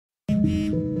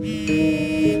Yeah.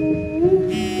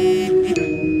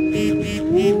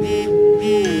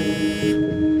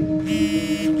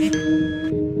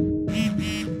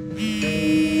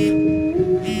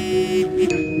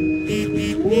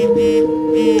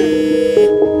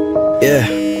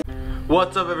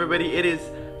 What's up, everybody? It is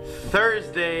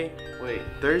Thursday. Wait,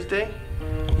 Thursday?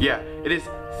 Yeah, it is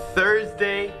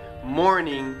Thursday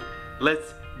morning.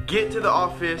 Let's get to the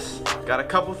office. Got a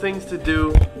couple things to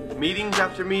do. Meetings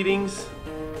after meetings.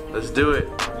 Let's do it.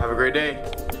 Have a great day.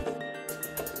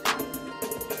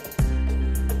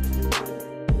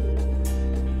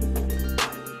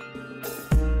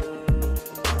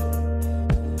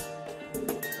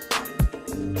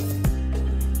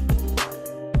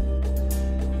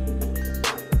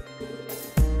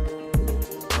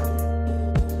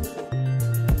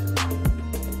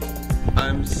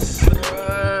 I'm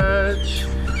such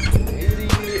an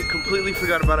idiot. Completely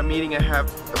forgot about a meeting I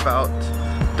have about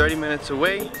 30 minutes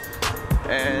away,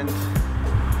 and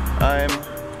I'm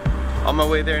on my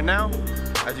way there now.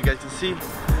 As you guys can see,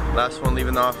 last one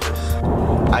leaving the office.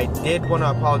 I did want to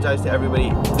apologize to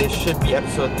everybody. This should be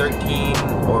episode 13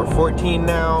 or 14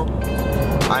 now.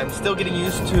 I'm still getting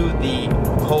used to the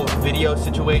whole video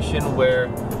situation where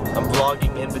I'm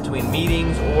vlogging in between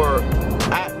meetings or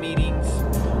at meetings.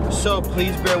 So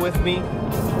please bear with me.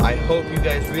 I hope you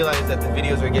guys realize that the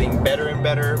videos are getting better and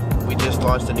better. We just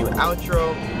launched a new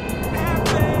outro.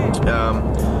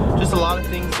 Just a lot of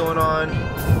things going on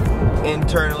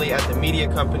internally at the media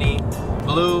company.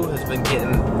 Blue has been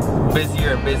getting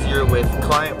busier and busier with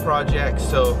client projects,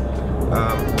 so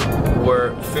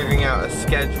we're figuring out a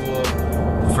schedule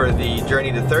for the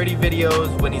Journey to 30 videos,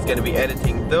 when he's going to be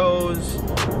editing those.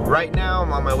 Right now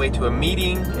I'm on my way to a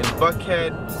meeting in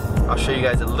Buckhead. I'll show you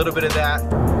guys a little bit of that.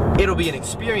 It'll be an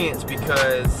experience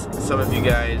because some of you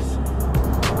guys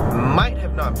might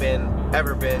have not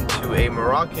ever been to a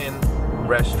Moroccan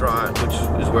restaurant, which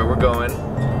is where we're going,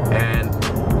 and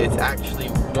it's actually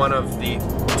one of the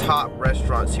top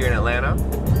restaurants here in Atlanta.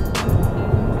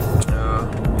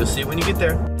 You'll see it when you get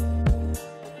there.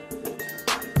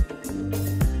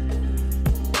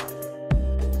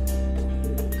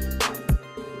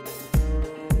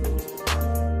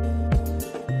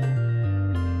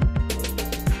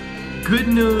 Good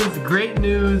news, great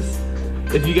news.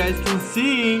 If you guys can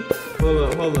see,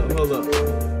 hold up.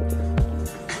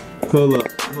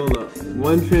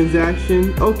 One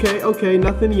transaction. Okay,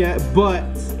 nothing yet, but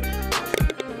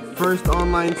first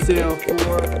online sale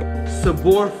for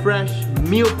Sabor Fresh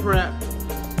Meal Prep.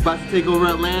 About to take over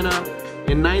Atlanta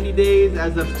in 90 days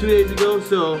as of 2 days ago,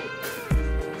 so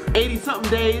 80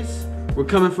 something days. We're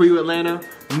coming for you, Atlanta.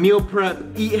 Meal prep,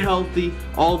 eat healthy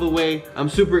all the way. I'm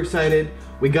super excited.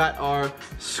 We got our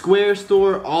Square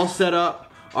store all set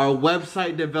up, our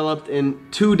website developed in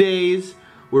 2 days.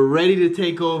 We're ready to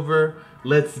take over.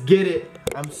 Let's get it.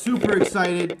 I'm super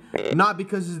excited, not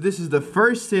because this is the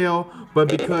first sale, but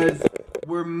because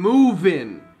we're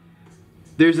moving.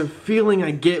 There's a feeling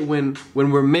I get when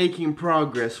we're making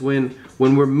progress, when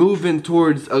we're moving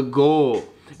towards a goal.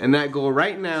 And that goal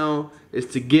right now is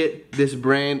to get this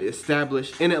brand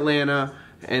established in Atlanta.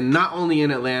 And not only in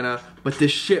Atlanta, but to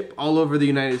ship all over the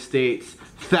United States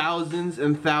thousands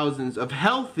and thousands of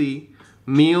healthy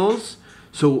meals.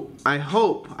 So I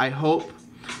hope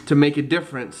to make a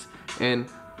difference in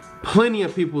plenty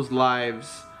of people's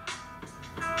lives.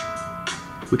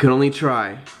 We can only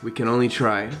try.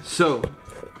 So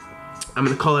I'm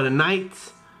gonna call it a night.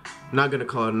 I'm not gonna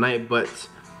call it a night, but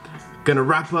gonna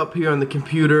wrap up here on the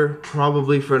computer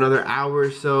probably for another hour or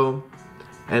so,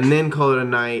 and then call it a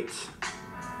night.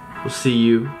 We'll see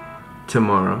you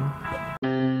tomorrow.